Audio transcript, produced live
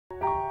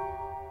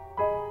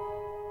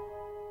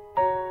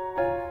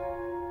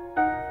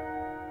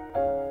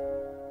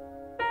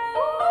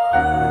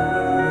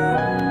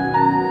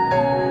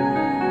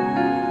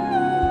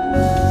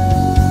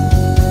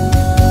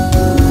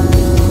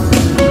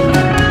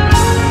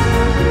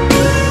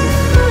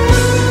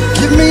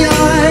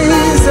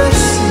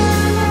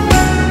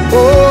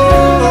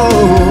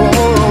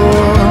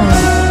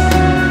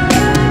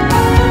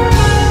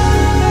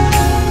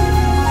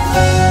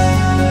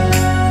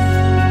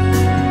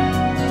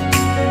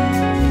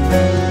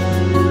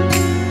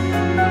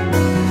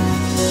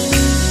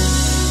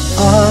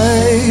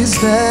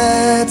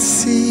that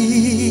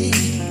see?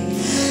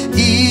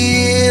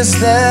 Is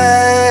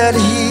that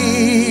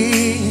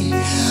He?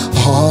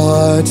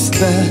 Hearts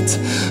that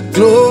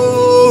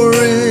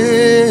glorify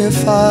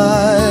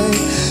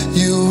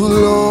You,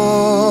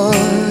 Lord.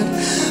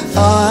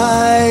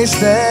 Eyes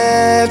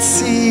that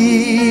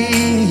see.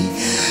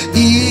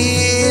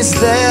 Is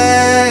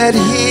that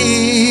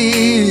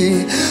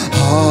He?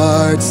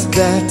 Hearts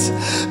that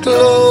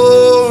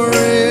glorify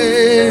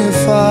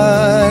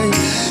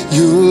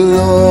You,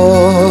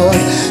 Lord.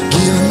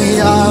 Give me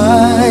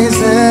eyes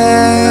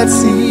that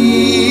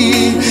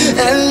see,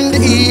 and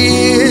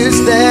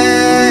is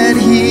that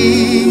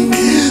He?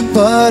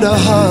 But a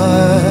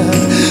heart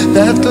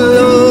that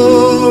glorifies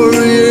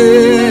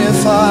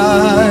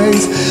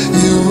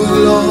You,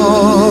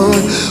 Lord.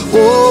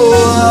 Oh,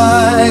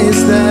 eyes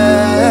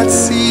that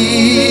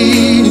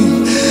see,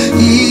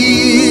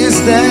 is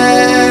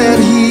that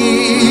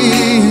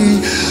He?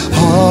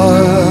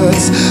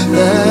 Hearts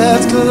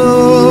that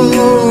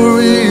glorify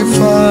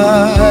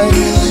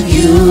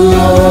You,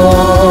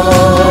 Lord.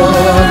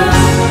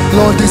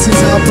 Lord, this is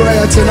our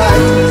prayer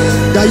tonight,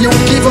 that You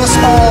give us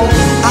all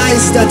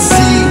eyes that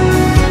see,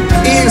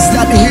 ears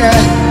that hear,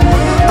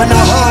 and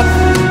a heart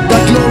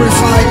that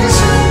glorifies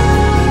You.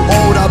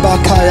 Oh,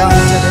 Rabakaya,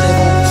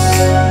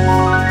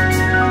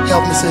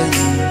 help me say.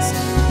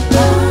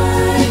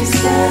 Eyes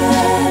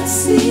that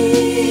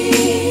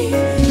see,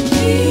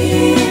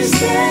 ears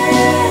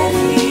that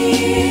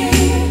hear,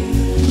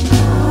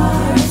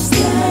 hearts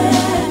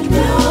that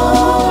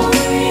glorify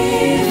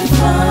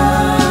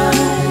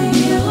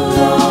You,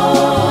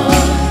 Lord.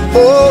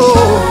 Oh,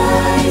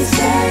 Eyes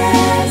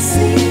that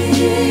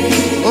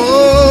see,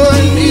 oh,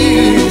 and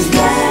ears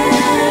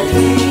that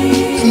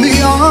hear, me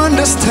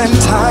understand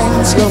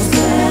times, Lord.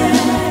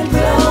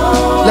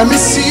 Let me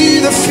see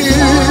the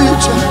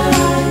future.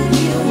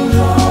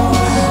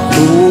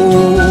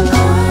 Oh,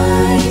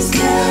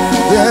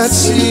 that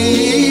sees,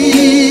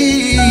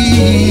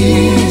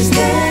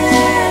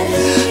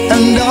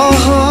 and a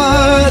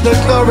heart that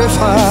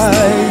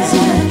glorifies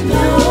You.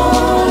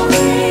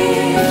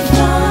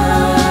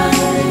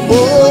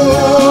 Oh,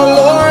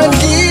 Lord,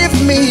 give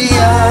me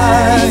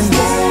eyes.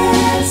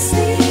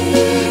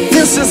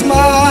 This is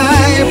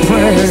my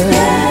prayer,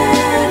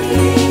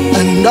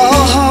 and a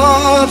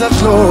heart that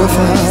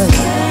glorifies.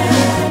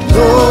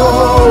 Glorify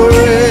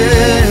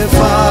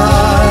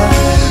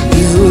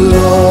You,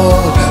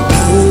 Lord.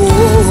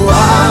 Oh,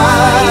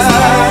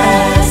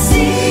 eyes.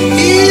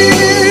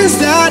 Is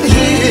that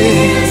He?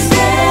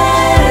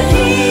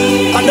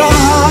 And a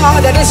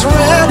heart that is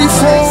ready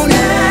for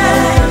You.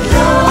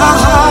 A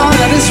heart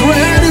that is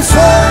ready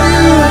for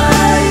You,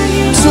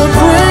 to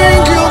bring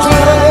You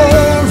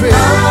glory.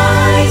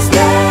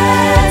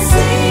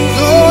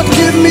 Lord,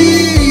 give me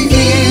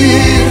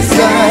ears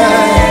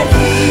that,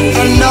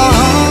 and a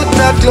heart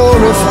that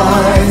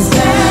glorifies.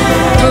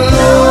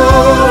 Glorify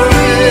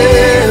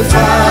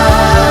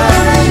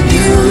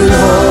You,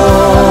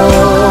 Lord.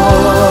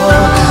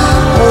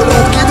 Oh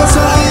Lord, give us a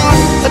heart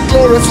that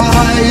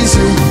glorifies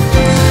You.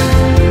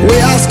 We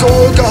ask,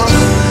 oh God,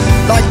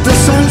 like the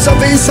sons of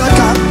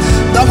Issachar,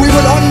 that we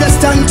will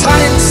understand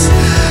times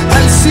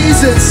and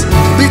seasons,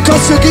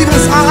 because You give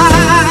us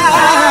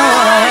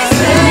eyes.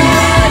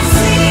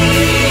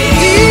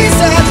 Is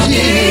that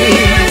He?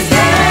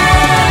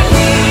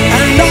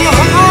 And a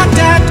heart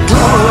that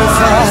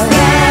glorifies.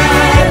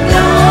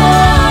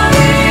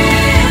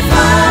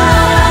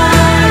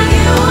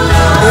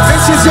 If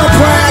this is your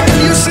prayer, can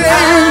you sing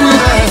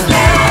with us?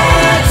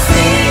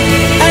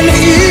 And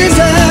is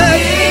that?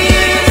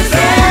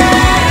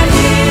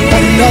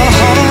 And a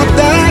heart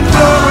that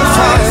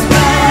glorifies.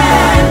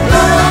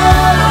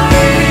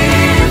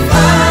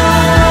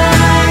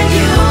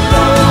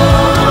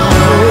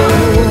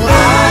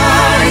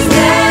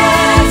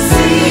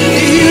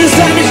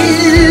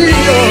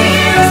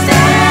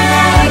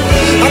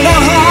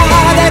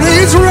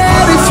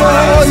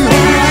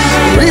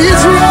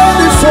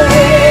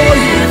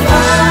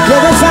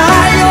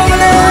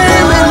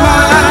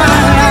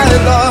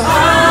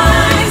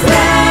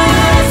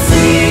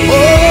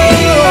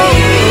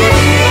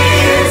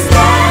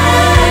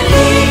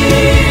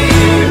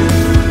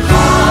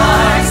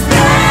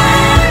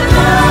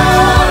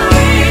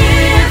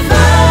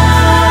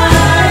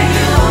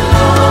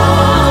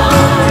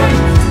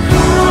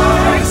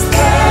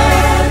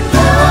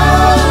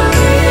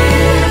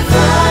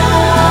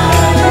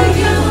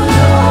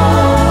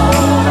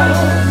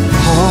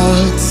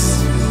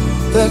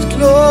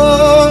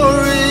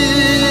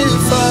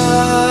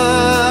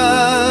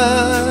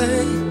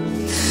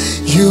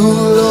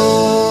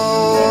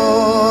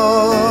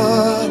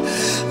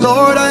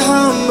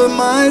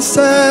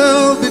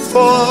 Myself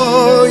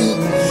before You,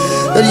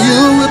 that You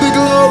will be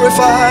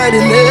glorified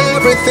in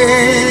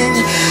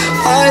everything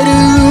I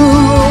You,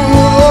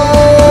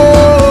 Lord.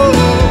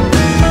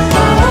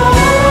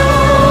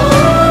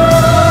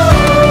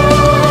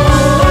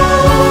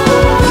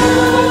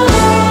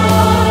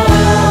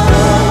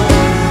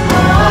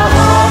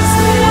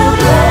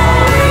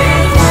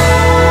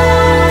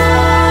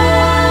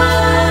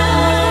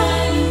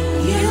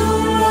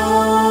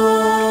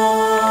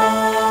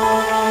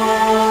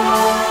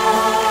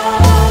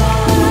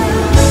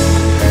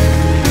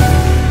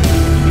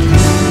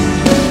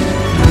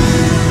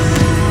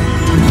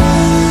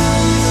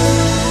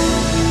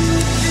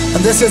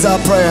 And this is our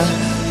prayer,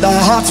 that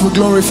our hearts will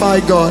glorify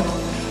God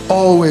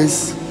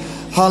always.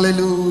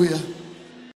 Hallelujah.